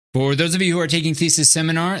For those of you who are taking thesis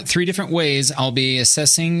seminar, 3 different ways I'll be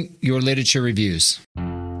assessing your literature reviews.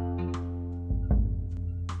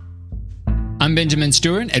 I'm Benjamin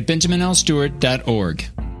Stewart at benjaminlstewart.org.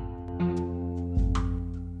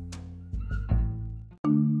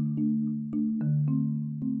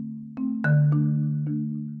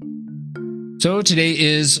 So today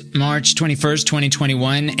is March 21st,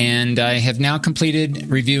 2021, and I have now completed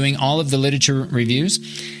reviewing all of the literature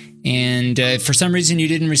reviews. And if for some reason you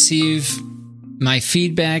didn't receive my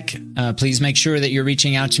feedback, please make sure that you're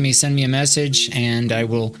reaching out to me. Send me a message, and I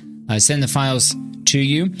will send the files to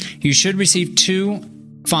you. You should receive 2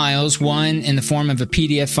 files, one in the form of a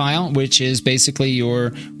PDF file, which is basically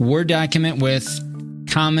your Word document with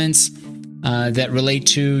comments that relate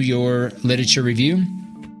to your literature review.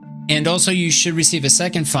 And also you should receive a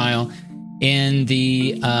second file in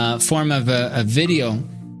the form of a video,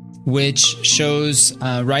 which shows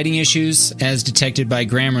writing issues as detected by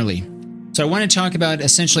Grammarly. So I want to talk about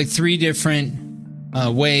essentially 3 different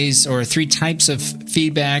ways, or 3 types of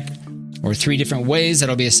feedback, or 3 different ways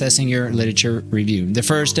that I'll be assessing your literature review. The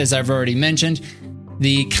first, as I've already mentioned,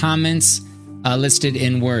 the comments listed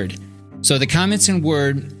in Word. So the comments in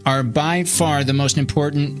Word are by far the most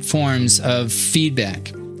important forms of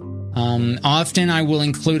feedback. Often I will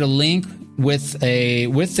include a link with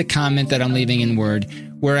the comment that I'm leaving in Word,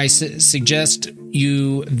 where I suggest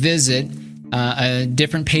you visit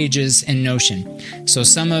different pages in Notion. So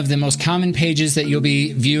some of the most common pages that you'll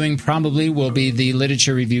be viewing probably will be the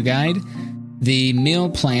literature review guide, the meal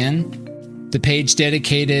plan, the page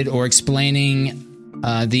dedicated or explaining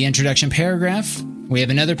the introduction paragraph. We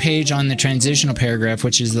have another page on the transitional paragraph,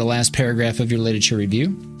 which is the last paragraph of your literature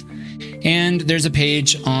review. And there's a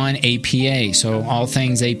page on APA, so all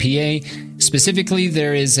things APA. Specifically,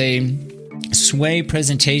 there is a SWAY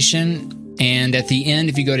presentation, and at the end,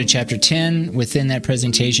 if you go to Chapter 10, within that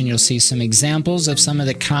presentation, you'll see some examples of some of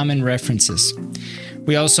the common references.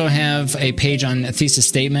 We also have a page on a thesis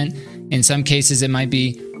statement. In some cases, it might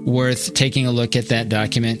be worth taking a look at that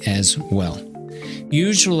document as well.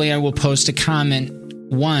 Usually, I will post a comment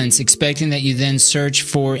once, expecting that you then search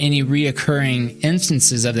for any reoccurring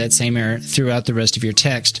instances of that same error throughout the rest of your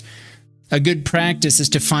text. A good practice is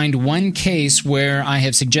to find one case where I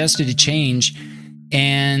have suggested a change,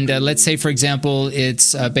 and let's say, for example,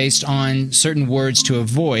 it's based on certain words to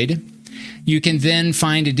avoid. You can then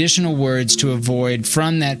find additional words to avoid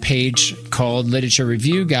from that page called Literature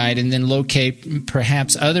Review Guide, and then locate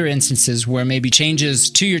perhaps other instances where maybe changes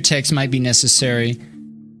to your text might be necessary,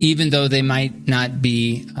 even though they might not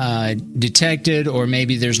be detected, or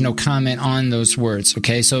maybe there's no comment on those words.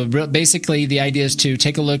 Okay, so basically the idea is to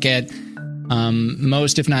take a look at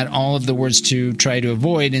most, if not all, of the words to try to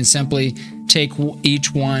avoid, and simply take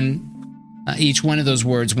each one of those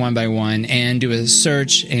words one by one and do a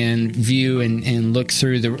search and view and look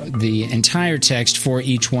through the entire text for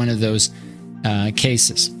each one of those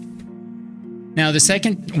cases. Now, the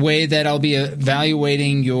second way that I'll be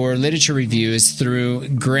evaluating your literature review is through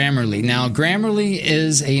Grammarly. Now, Grammarly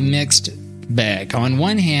is a mixed bag. On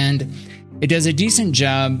one hand, it does a decent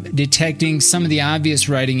job detecting some of the obvious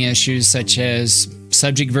writing issues, such as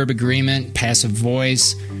subject-verb agreement, passive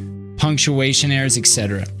voice, punctuation errors,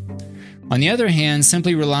 etc. On the other hand,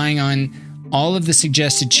 simply relying on all of the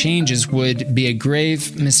suggested changes would be a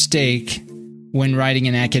grave mistake when writing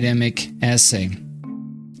an academic essay.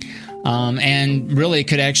 And really, it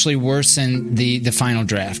could actually worsen the final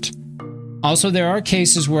draft. Also, there are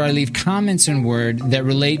cases where I leave comments in Word that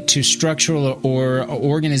relate to structural or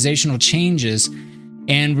organizational changes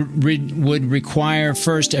and would require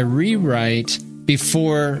first a rewrite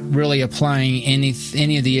before really applying any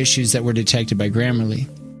of the issues that were detected by Grammarly.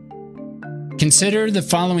 Consider the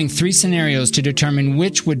following 3 scenarios to determine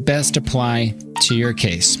which would best apply to your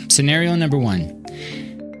case. Scenario number 1.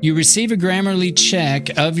 You receive a Grammarly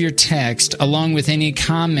check of your text along with any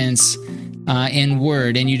comments in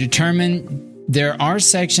Word, and you determine there are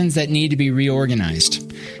sections that need to be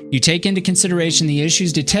reorganized. You take into consideration the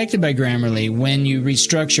issues detected by Grammarly when you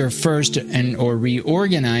restructure first or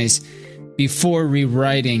reorganize before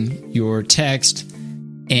rewriting your text,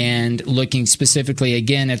 and looking specifically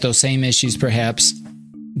again at those same issues perhaps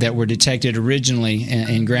that were detected originally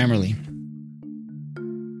in Grammarly.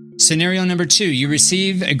 Scenario number 2, you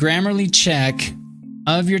receive a Grammarly check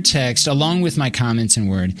of your text along with my comments in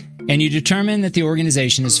Word, and you determine that the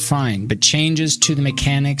organization is fine, but changes to the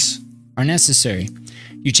mechanics are necessary.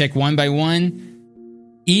 You check one by one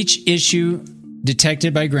each issue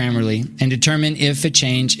detected by Grammarly and determine if a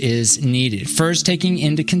change is needed, first taking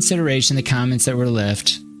into consideration the comments that were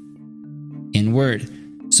left in Word.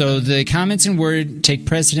 So the comments in Word take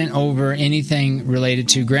precedent over anything related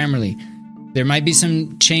to Grammarly. There might be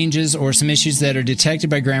some changes or some issues that are detected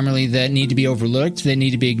by Grammarly that need to be overlooked, that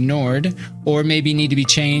need to be ignored, or maybe need to be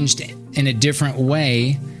changed in a different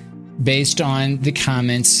way based on the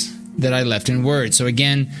comments that I left in Word. So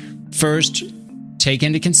again, first, take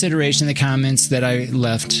into consideration the comments that I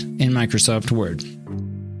left in Microsoft Word.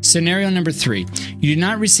 Scenario number 3. You do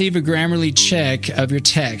not receive a Grammarly check of your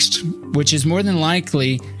text, which is more than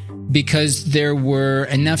likely because there were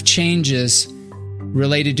enough changes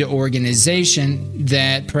related to organization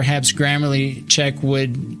that perhaps Grammarly check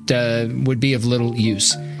would be of little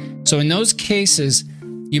use. So in those cases,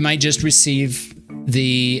 you might just receive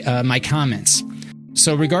the my comments.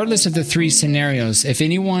 So regardless of the 3 scenarios, if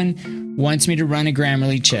anyone wants me to run a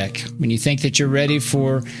Grammarly check, when you think that you're ready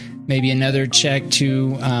for maybe another check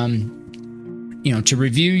to to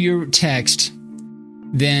review your text,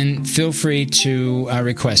 then feel free to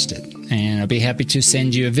request it. And I'll be happy to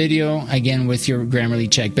send you a video, again, with your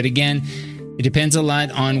Grammarly check. But again, it depends a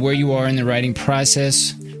lot on where you are in the writing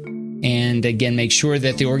process. And again, make sure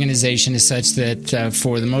that the organization is such that,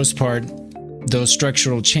 for the most part, those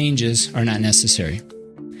structural changes are not necessary.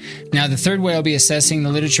 Now, the third way I'll be assessing the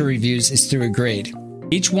literature reviews is through a grade.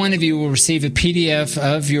 Each one of you will receive a PDF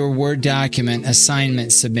of your Word document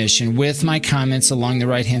assignment submission with my comments along the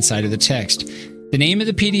right-hand side of the text. The name of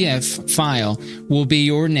the PDF file will be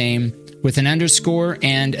your name with an underscore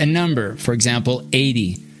and a number, for example,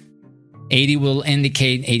 80. 80 will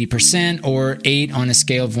indicate 80% or 8 on a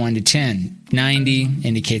scale of 1 to 10. 90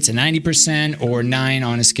 indicates a 90% or 9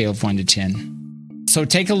 on a scale of 1 to 10. So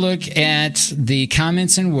take a look at the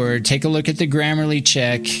comments in Word, take a look at the Grammarly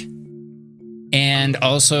check, and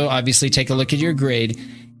also obviously take a look at your grade.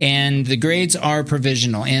 And the grades are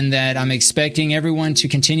provisional in that I'm expecting everyone to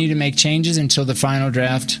continue to make changes until the final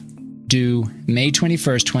draft due May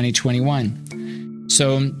 21st, 2021.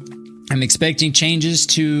 So I'm expecting changes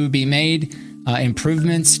to be made,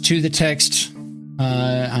 improvements to the text.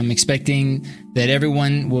 I'm expecting that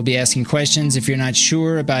everyone will be asking questions. If you're not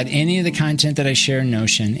sure about any of the content that I share in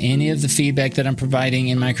Notion, any of the feedback that I'm providing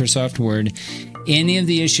in Microsoft Word, any of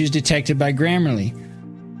the issues detected by Grammarly,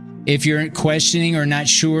 if you're questioning or not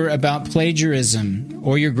sure about plagiarism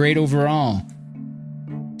or your grade overall,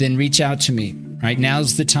 then reach out to me. Right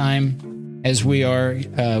now's the time, as we are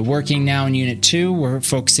working now in Unit 2. We're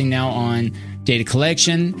focusing now on data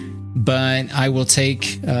collection, but I will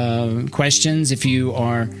take questions if you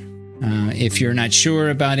are if you're not sure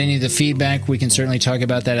about any of the feedback. We can certainly talk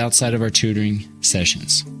about that outside of our tutoring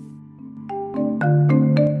sessions.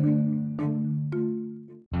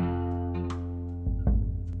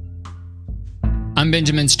 I'm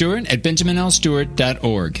Benjamin Stewart at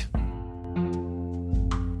benjaminlstewart.org.